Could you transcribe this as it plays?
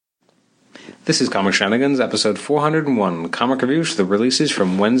This is Comic Shenanigans, episode 401, comic reviews for the releases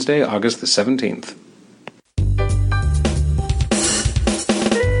from Wednesday, August the 17th.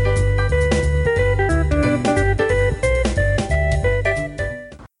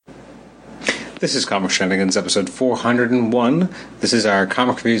 This is Comic Shenanigans, episode 401. This is our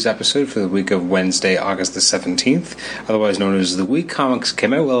comic reviews episode for the week of Wednesday, August the 17th, otherwise known as the week comics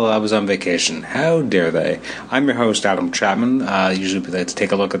came out while I was on vacation. How dare they? I'm your host, Adam Chapman. Usually we like to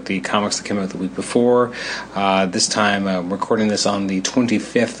take a look at the comics that came out the week before. This time, I'm recording this on the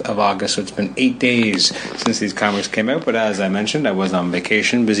 25th of August, so it's been 8 days since these comics came out, but as I mentioned, I was on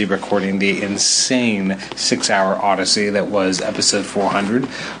vacation, busy recording the insane 6-hour odyssey that was episode 400,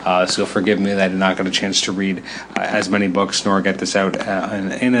 so forgive me that I did not get a chance to read as many books nor get this out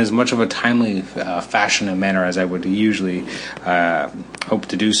in as much of a timely fashion and manner as I would usually hope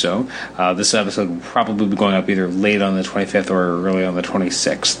to do so. This episode will probably be going up either late on the 25th or early on the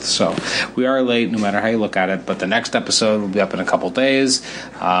 26th, so we are late no matter how you look at it, but the next episode will be up in a couple days.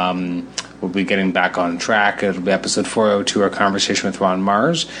 We'll be getting back on track. It'll be episode 402, our conversation with Ron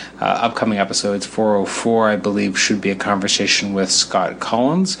Mars. Upcoming episodes, 404, I believe, should be a conversation with Scott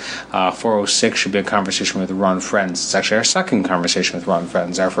Collins. 406 should be a conversation with Ron Friends. It's actually our second conversation with Ron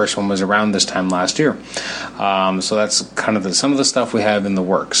Friends. Our first one was around this time last year. So that's kind of some of the stuff we have in the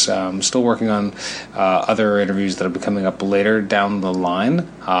works. I'm still working on other interviews that will be coming up later down the line.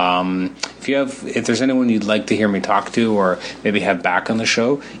 If there's anyone you'd like to hear me talk to or maybe have back on the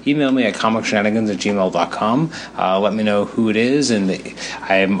show, email me at comicshenanigans@gmail.com. Let me know who it is, and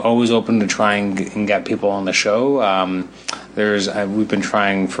I am always open to try and get people on the show. We've been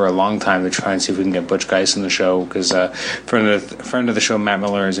trying for a long time to try and see if we can get Butch Geist on the show, because friend of the show, Matt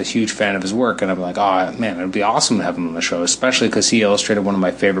Miller, is a huge fan of his work, and I'm like, oh man, it would be awesome to have him on the show, especially because he illustrated one of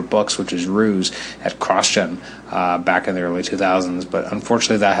my favorite books, which is Ruse at CrossGen back in the early 2000s, but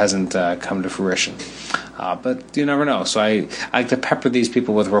unfortunately that hasn't come to fruition. But you never know, so I like to pepper these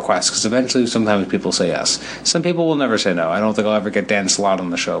people with requests, because eventually sometimes people say yes. Some people will never say no. I don't think I'll ever get Dan Slott on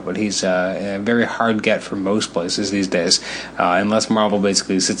the show, but he's a very hard get for most places these days. Unless Marvel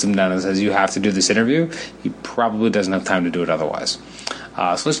basically sits him down and says, you have to do this interview, he probably doesn't have time to do it otherwise.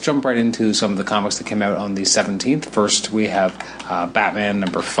 So let's jump right into some of the comics that came out on the 17th. First, we have Batman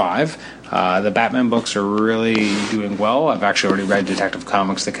number 5. The Batman books are really doing well. I've actually already read Detective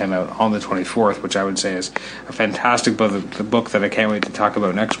Comics that came out on the 24th, which I would say is a fantastic book that I can't wait to talk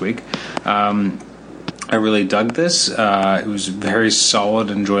about next week. I really dug this. It was a very solid,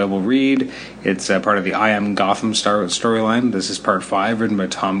 enjoyable read. It's part of the I Am Gotham storyline. This is part 5, written by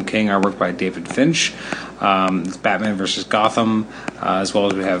Tom King, artwork by David Finch. It's Batman versus Gotham, as well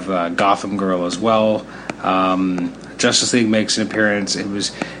as we have Gotham Girl as well. Justice League makes an appearance. It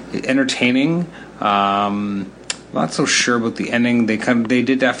was entertaining. Not so sure about the ending. They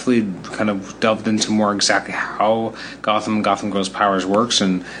did definitely kind of delved into more exactly how Gotham and Gotham Girl's powers works,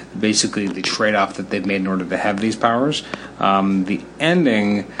 and basically the trade-off that they've made in order to have these powers. The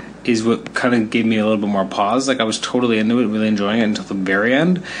ending is what kind of gave me a little bit more pause. Like, I was totally into it, really enjoying it until the very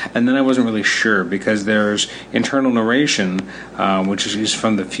end, and then I wasn't really sure, because there's internal narration, which is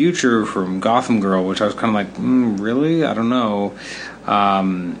from the future, from Gotham Girl, which I was kind of like, really? I don't know.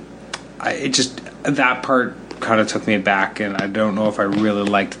 That part kind of took me back, and I don't know if I really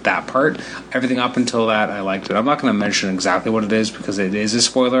liked that part. Everything up until that, I liked it. I'm not going to mention exactly what it is, because it is a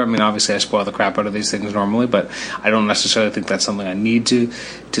spoiler. I mean, obviously I spoil the crap out of these things normally, but I don't necessarily think that's something I need to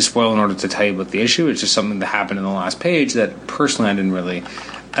spoil in order to tell you about the issue. It's just something that happened in the last page that personally I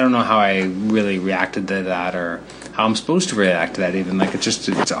don't know how I really reacted to that, or how I'm supposed to react to that even. Like,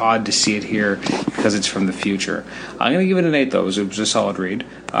 it's odd to see it here because it's from the future. I'm going to give it an 8, though. It was a solid read.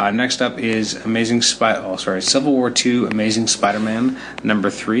 Next up is Civil War II, Amazing Spider-Man, number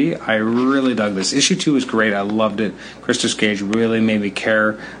 3. I really dug this. Issue 2 was great. I loved it. Christos Gage really made me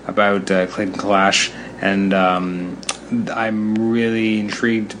care about Clayton Kalash, and I'm really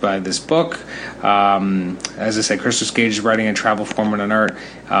intrigued by this book. As I said, Christos Gage is writing in travel form and art.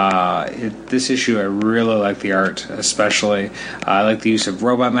 This issue, I really like the art, especially. I like the use of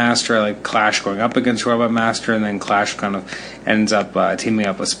Robot Master. I like Clash going up against Robot Master, and then Clash kind of ends up teaming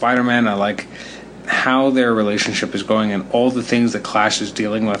up with Spider-Man. I like how their relationship is going and all the things that Clash is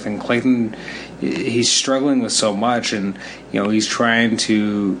dealing with. And Clayton, he's struggling with so much, and he's trying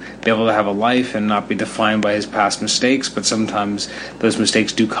to be able to have a life and not be defined by his past mistakes, but sometimes those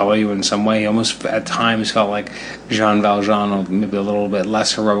mistakes do color you in some way. He almost at times felt like Jean Valjean, or maybe a little bit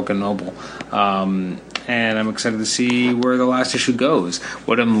less heroic and noble. And I'm excited to see where the last issue goes.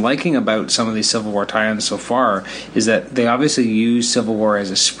 What I'm liking about some of these Civil War tie-ins so far is that they obviously use Civil War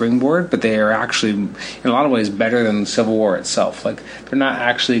as a springboard, but they are actually, in a lot of ways, better than Civil War itself. Like, they're not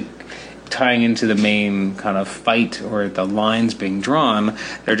actually tying into the main kind of fight or the lines being drawn.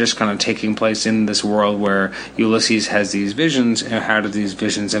 They're just kind of taking place in this world where Ulysses has these visions, and how do these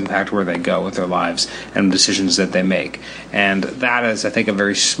visions impact where they go with their lives and decisions that they make. And that is, I think, a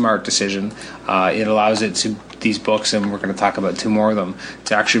very smart decision. It allows these books, and we're going to talk about 2 more of them,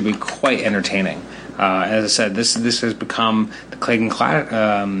 to actually be quite entertaining. As I said, this has become the Clayton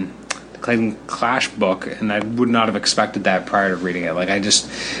Clash book, and I would not have expected that prior to reading it.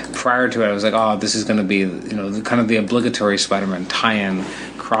 Prior to it, I was like, oh, this is going to be, kind of the obligatory Spider-Man tie-in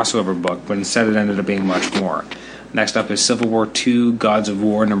crossover book, but instead it ended up being much more. Next up is Civil War II, Gods of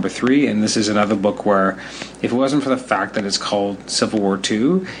War, number 3, and this is another book where, if it wasn't for the fact that it's called Civil War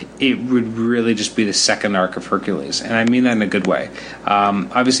II, it would really just be the second arc of Hercules, and I mean that in a good way.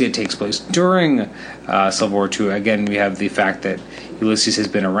 Obviously, it takes place during Civil War II. Again, we have the fact that Ulysses has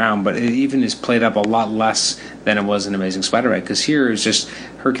been around, but it even is played up a lot less than it was in Amazing Spider-Man, because here it's just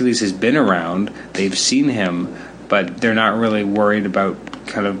Hercules has been around, they've seen him, but they're not really worried about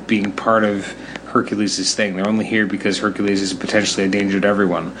kind of being part of Hercules' thing. They're only here because Hercules is potentially a danger to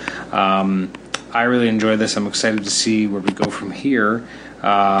everyone. I really enjoy this. I'm excited to see where we go from here.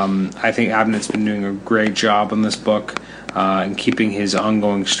 I think Abnett's been doing a great job on this book in keeping his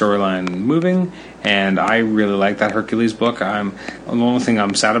ongoing storyline moving, and I really like that Hercules book. The only thing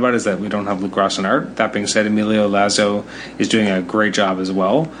I'm sad about is that we don't have Luke Ross in art. That being said, Emilio Lazo is doing a great job as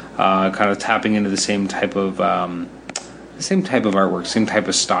well, kind of tapping into the same type of artwork, same type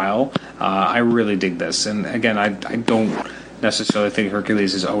of style. I really dig this, and again, I don't necessarily think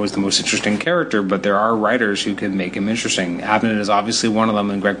Hercules is always the most interesting character, but there are writers who can make him interesting. Abnett is obviously one of them,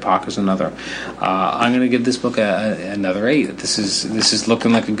 and Greg Pak is another. I'm going to give this book another 8. This is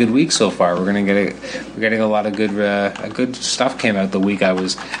looking like a good week so far. We're getting a lot of good stuff came out the week I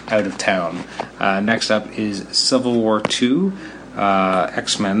was out of town. Next up is Civil War II,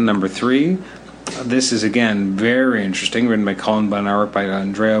 X-Men number 3. This is, again, very interesting, written by Colin Bunn, art by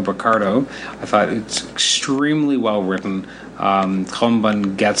Andrea Baccardo. I thought it's extremely well written. Colin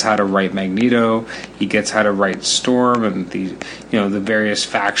Bunn gets how to write Magneto. He gets how to write Storm and the various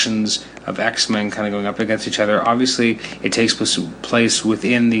factions of X-Men kind of going up against each other. Obviously, it takes place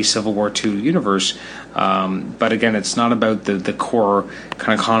within the Civil War II universe, but again, it's not about the core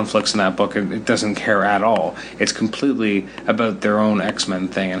kind of conflicts in that book. It doesn't care at all. It's completely about their own X-Men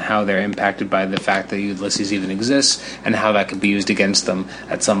thing and how they're impacted by the fact that Ulysses even exists and how that could be used against them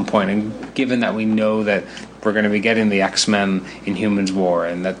at some point. And given that we know that we're going to be getting the X-Men Inhumans War,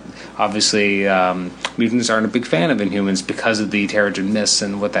 and that obviously mutants aren't a big fan of Inhumans because of the Terrigen Mists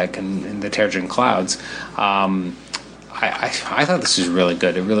and what that can, and the Terrigen Clouds. I thought this was really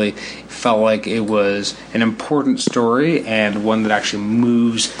good. It really felt like it was an important story, and one that actually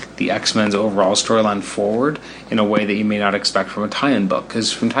moves the X-Men's overall storyline forward in a way that you may not expect from a tie-in book.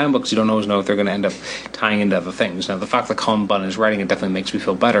 Because from tie-in books, you don't always know if they're going to end up tying into other things. Now, the fact that Colin Bunn is writing it definitely makes me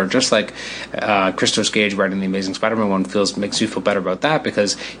feel better. Just like Christos Gage writing the Amazing Spider-Man one makes you feel better about that,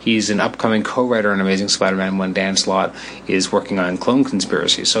 because he's an upcoming co-writer on Amazing Spider-Man when Dan Slott is working on Clone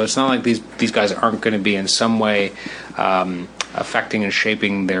Conspiracy. So it's not like these guys aren't going to be in some way affecting and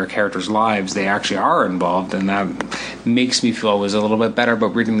shaping their characters' lives. They actually are involved, and that makes me feel always a little bit better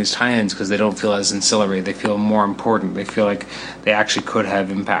about reading these tie-ins, because they don't feel as ancillary. They feel more important. They feel like they actually could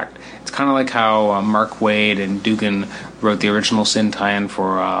have impact. It's kind of like how Mark Waid and Dugan wrote the original Sin tie-in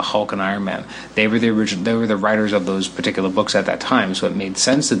for Hulk and Iron Man. They were the writers of those particular books at that time, so it made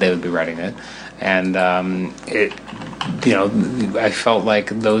sense that they would be writing it. And I felt like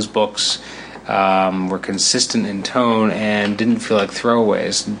those books were consistent in tone and didn't feel like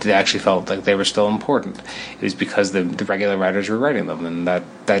throwaways. They actually felt like they were still important. It was because the regular writers were writing them, and that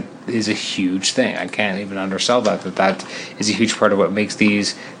is a huge thing. I can't even undersell that is a huge part of what makes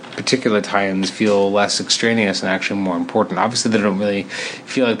these particular tie-ins feel less extraneous and actually more important. Obviously, they don't really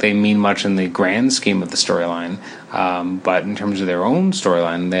feel like they mean much in the grand scheme of the storyline, but in terms of their own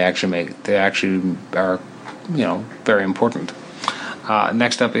storyline, they actually are very important.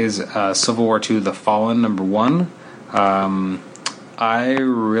 Next up is Civil War II, The Fallen, number 1. I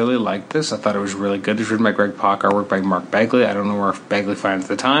really liked this. I thought it was really good. It was written by Greg Pak, artwork by Mark Bagley. I don't know where Bagley finds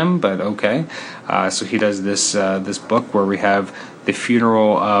the time, but okay. So he does this book where we have the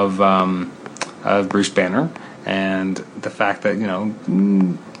funeral of Bruce Banner, and the fact that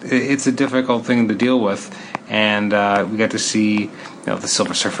it's a difficult thing to deal with. And we get to see, the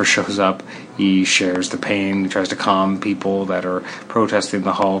Silver Surfer shows up. He shares the pain. He tries to calm people that are protesting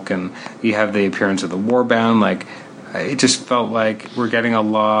the Hulk. And you have the appearance of the Warbound. It just felt like we're getting a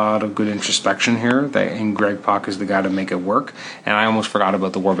lot of good introspection here. And Greg Pak is the guy to make it work. And I almost forgot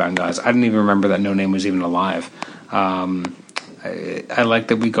about the Warbound guys. I didn't even remember that No Name was even alive. I like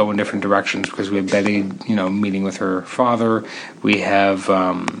that we go in different directions because we have Betty, meeting with her father. We have,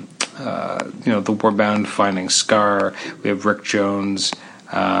 the Warbound finding Scar. We have Rick Jones,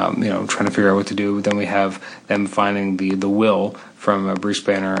 trying to figure out what to do. Then we have them finding the will from Bruce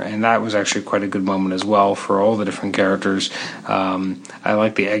Banner, and that was actually quite a good moment as well for all the different characters. I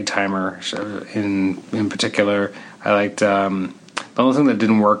like the egg timer in particular. I liked the only thing that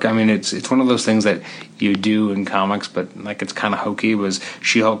didn't work. I mean, it's one of those things that you do in comics, but like it's kind of hokey. Was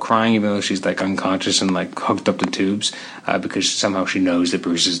She-Hulk crying even though she's like unconscious and like hooked up to tubes because somehow she knows that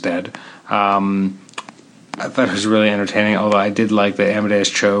Bruce is dead. I thought it was really entertaining, although I did like that Amadeus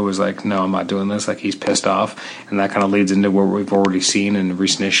Cho was like, no, I'm not doing this. Like, he's pissed off, and that kind of leads into what we've already seen in the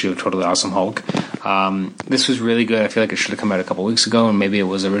recent issue of Totally Awesome Hulk. This was really good. I feel like it should have come out a couple weeks ago, and maybe it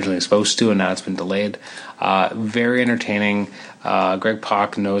was originally supposed to, and now it's been delayed. Very entertaining. Greg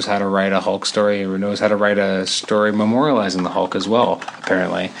Pak knows how to write a Hulk story, or knows how to write a story memorializing the Hulk as well,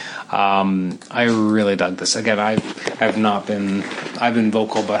 apparently. I really dug this. Again, I've been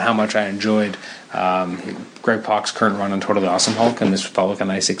vocal about how much I enjoyed Greg Pak's current run on Totally Awesome Hulk, and this felt like a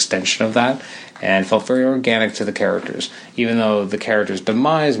nice extension of that, and felt very organic to the characters, even though the character's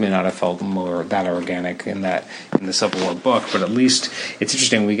demise may not have felt more that organic in the Civil War book. But at least it's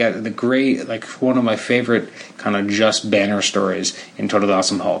interesting. We got the great, like, one of my favorite kind of just Banner stories in Totally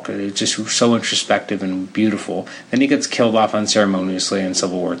Awesome Hulk. It's just so introspective and beautiful. Then he gets killed off unceremoniously in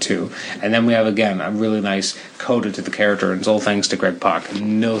Civil War 2, and then we have again a really nice coda to the character, and it's all thanks to Greg Pak.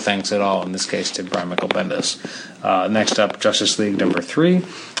 No thanks at all in this case to Brian Michael Bendis. Next up, Justice League number 3.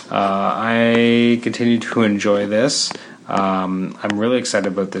 I continue to enjoy this. I'm really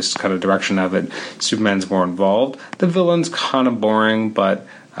excited about this kind of direction of it. Superman's more involved. The villain's kind of boring, but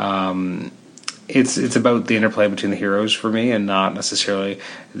it's about the interplay between the heroes for me, and not necessarily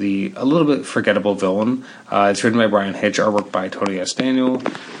a little bit forgettable villain. It's written by Brian Hitch, artwork by Tony S. Daniel.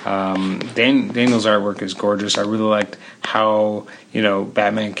 Daniel's artwork is gorgeous. I really liked how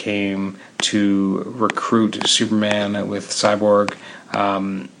Batman came to recruit Superman with Cyborg.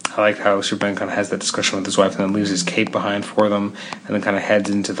 I like how Superman kind of has that discussion with his wife and then leaves his cape behind for them, and then kind of heads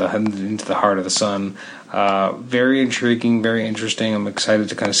into the heart of the sun. Very intriguing, very interesting. I'm excited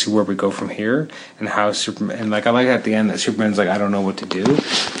to kind of see where we go from here, and how Superman, and like I like at the end that Superman's like, I don't know what to do.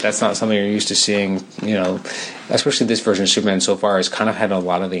 That's not something you're used to seeing, especially this version of Superman so far has kind of had a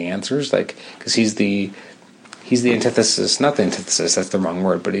lot of the answers, like, because he's the antithesis, not the antithesis, that's the wrong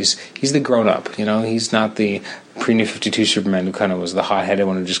word, but he's the grown-up, he's not the pre-New 52 Superman who kind of was the hot-headed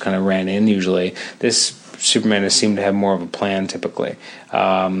one who just kind of ran in usually. This Superman has seemed to have more of a plan typically,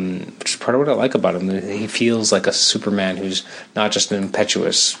 which is part of what I like about him. He feels like a Superman who's not just an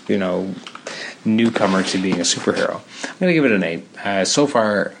impetuous, newcomer to being a superhero. I'm going to give it an 8. So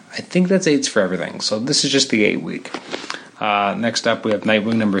far, I think that's 8s for everything, so this is just the 8 week. Next up, we have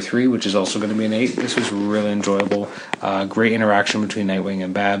Nightwing number 3, which is also going to be an 8. This was really enjoyable. Great interaction between Nightwing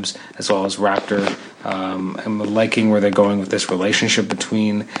and Babs, as well as Raptor. I'm liking where they're going with this relationship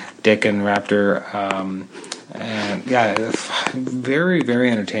between Dick and Raptor. And yeah, very,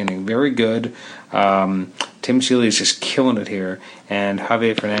 very entertaining. Very good. Tim Seeley is just killing it here, and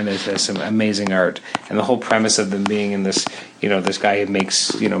Javier Fernandez has some amazing art. And the whole premise of them being in this, this guy who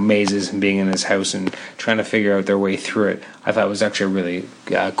makes, mazes and being in his house and trying to figure out their way through it, I thought was actually a really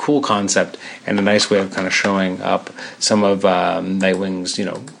cool concept and a nice way of kind of showing up some of Nightwing's,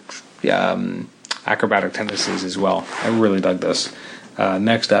 acrobatic tendencies as well. I really dug this.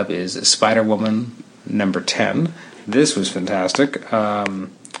 Next up is Spider-Woman number 10. This was fantastic.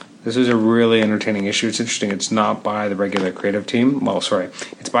 This was a really entertaining issue. It's interesting. It's not by the regular creative team. Well, sorry.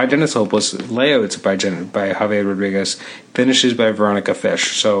 It's by Dennis Hopeless. Layouts by Javier Rodriguez. Finishes by Veronica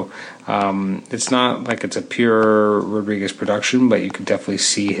Fish. So it's not like it's a pure Rodriguez production, but you can definitely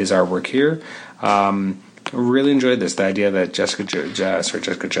see his artwork here. Really enjoyed this. The idea that Jessica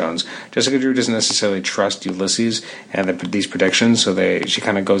Jones. Jessica Drew doesn't necessarily trust Ulysses and these predictions, so she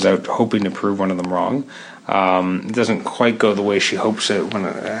kind of goes out hoping to prove one of them wrong. It doesn't quite go the way she hopes it,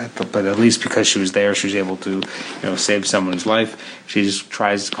 but at least because she was there, she was able to, save someone's life. She just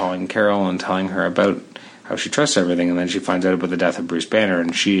tries calling Carol and telling her about how she trusts everything, and then she finds out about the death of Bruce Banner,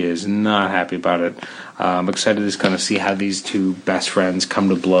 and she is not happy about it. I'm excited to kind of see how these two best friends come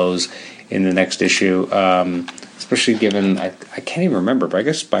to blows in the next issue, especially given, I can't even remember, but I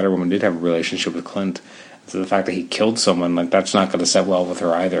guess Spider-Woman did have a relationship with Clint. So the fact that he killed someone, that's not going to set well with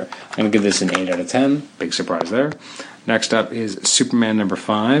her either. I'm going to give this an 8 out of 10. Big surprise there. Next up is Superman number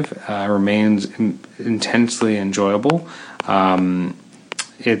 5. Remains intensely enjoyable.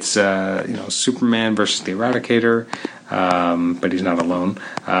 It's Superman versus the Eradicator, but he's not alone.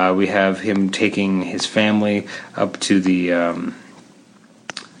 We have him taking his family up to the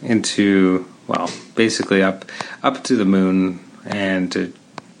basically up to the moon and to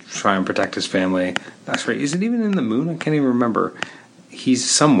try and protect his family. That's right. Is it even in the moon? I can't even remember. He's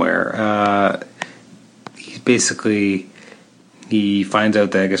somewhere. He finds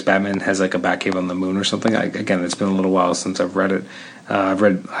out that I guess Batman has like a Batcave on the moon or something. Again, it's been a little while since I've read it. I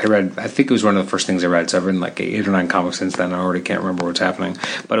think it was one of the first things I read, so I've written like 8 or 9 comics since then. I already can't remember what's happening.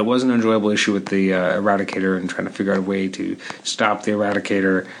 But it was an enjoyable issue with the Eradicator and trying to figure out a way to stop the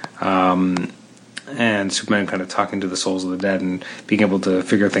Eradicator. And Superman kind of talking to the souls of the dead and being able to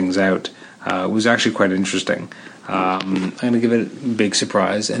figure things out. Was actually quite interesting. I'm going to give it a big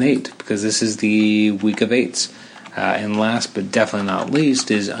surprise, an 8, because this is the week of 8s. And last but definitely not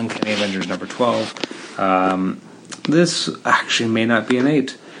least is Uncanny Avengers number 12. This actually may not be an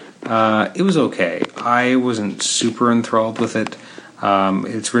 8. It was okay. I wasn't super enthralled with it.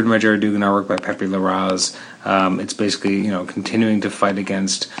 It's written by Jared Dugan, artwork by Pepe Larraz. It's basically, continuing to fight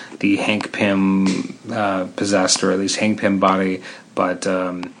against the Hank Pym possessed, or at least Hank Pym body, but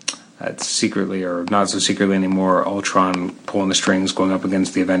it's secretly, or not so secretly anymore, Ultron pulling the strings, going up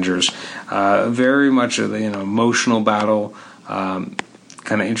against the Avengers. Very much an emotional battle. Kind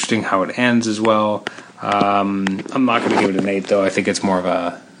of interesting how it ends as well. I'm not going to give it an 8, though. I think it's more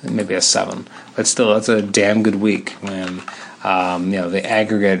of maybe a 7. But still, that's a damn good week. And, the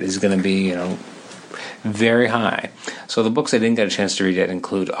aggregate is going to be, very high. So the books I didn't get a chance to read yet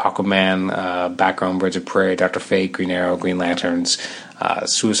include Aquaman, Batgirl, Birds of Prey, Dr. Fate, Green Arrow, Green Lanterns,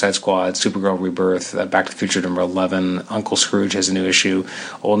 Suicide Squad, Supergirl Rebirth, Back to the Future number 11, Uncle Scrooge has a new issue,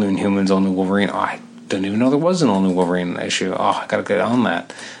 All New Inhumans, All New Wolverine. I didn't even know there was an All New Wolverine issue. I gotta get on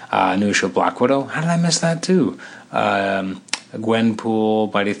that. New issue of Black Widow. How did I miss that too?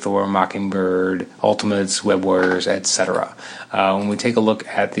 Gwenpool, Mighty Thor, Mockingbird, Ultimates, Web Warriors, etc. When we take a look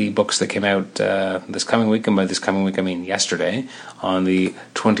at the books that came out this coming week, and by this coming week I mean yesterday, on the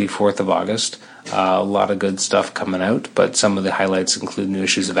 24th of August, a lot of good stuff coming out, but some of the highlights include new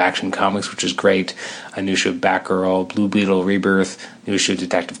issues of Action Comics, which is great, a new issue of Batgirl, Blue Beetle Rebirth, new issue of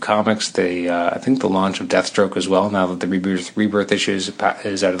Detective Comics, I think the launch of Deathstroke as well, now that the Rebirth issue is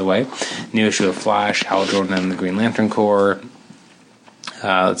out of the way, new issue of Flash, Hal Jordan and the Green Lantern Corps.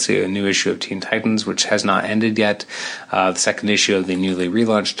 Let's see, a new issue of Teen Titans, which has not ended yet. The second issue of the newly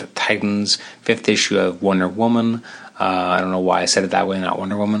relaunched Titans. 5th issue of Wonder Woman. I don't know why I said it that way, not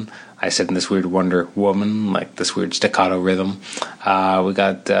Wonder Woman. I said in this weird Wonder Woman, like this weird staccato rhythm. We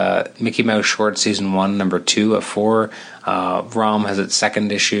got Mickey Mouse Short Season 1, number 2 of 4. ROM has its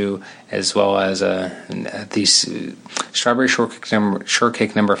second issue, as well as the Strawberry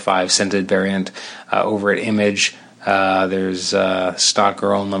Shortcake number 5 scented variant over at Image. There's Stock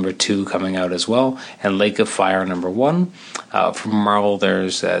Girl number 2 coming out as well, and Lake of Fire number 1. From Marvel,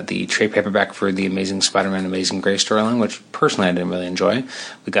 there's the trade paperback for the Amazing Spider-Man Amazing Grace storyline, which personally I didn't really enjoy.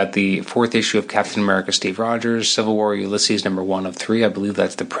 We got the 4th issue of Captain America Steve Rogers, Civil War Ulysses number 1 of 3. I believe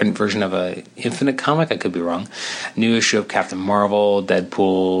that's the print version of a Infinite comic. I could be wrong. New issue of Captain Marvel,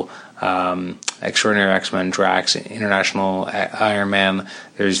 Deadpool, Extraordinary X-Men, Drax, International Iron Man.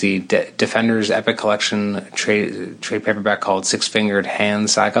 There's the Defenders Epic Collection trade paperback called Six Fingered Hand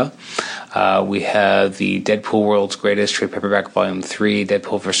Saga. We have the Deadpool World's Greatest trade paperback Volume 3,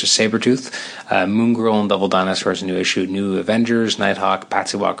 Deadpool vs. Sabretooth. Moon Girl and Double Dinosaurs, a new issue. New Avengers, Nighthawk,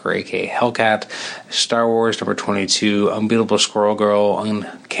 Patsy Walker, a.k.a. Hellcat. Star Wars number 22, Unbeatable Squirrel Girl,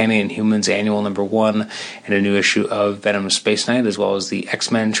 Uncanny Inhumans Annual number 1, and a new issue of Venom Space Knight, as well as the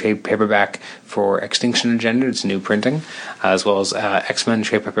X-Men trade paperback for Extinction Agenda. It's new printing, as well as X-Men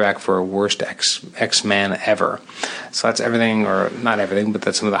trade paperback for Worst X-Man Ever. So that's everything, or not everything, but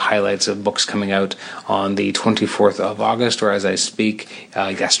that's some of the highlights of books coming out on the 24th of August, or as I speak,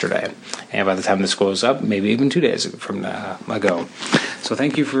 yesterday. And by the time this goes up, maybe even 2 days from ago. So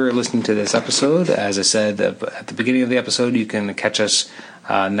thank you for listening to this episode. As I said at the beginning of the episode, you can catch us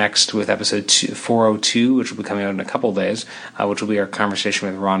next with episode 402, which will be coming out in a couple days, which will be our conversation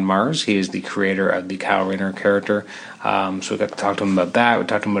with Ron Mars. He is the creator of the Kyle Rayner character. So we got to talk to him about that. We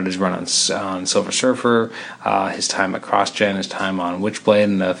talked to him about his run on Silver Surfer, his time at CrossGen, his time on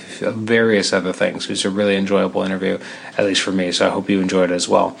Witchblade, and various other things. It was a really enjoyable interview, at least for me, so I hope you enjoyed it as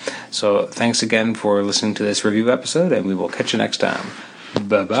well. So thanks again for listening to this review episode, and we will catch you next time.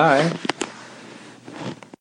 Bye-bye.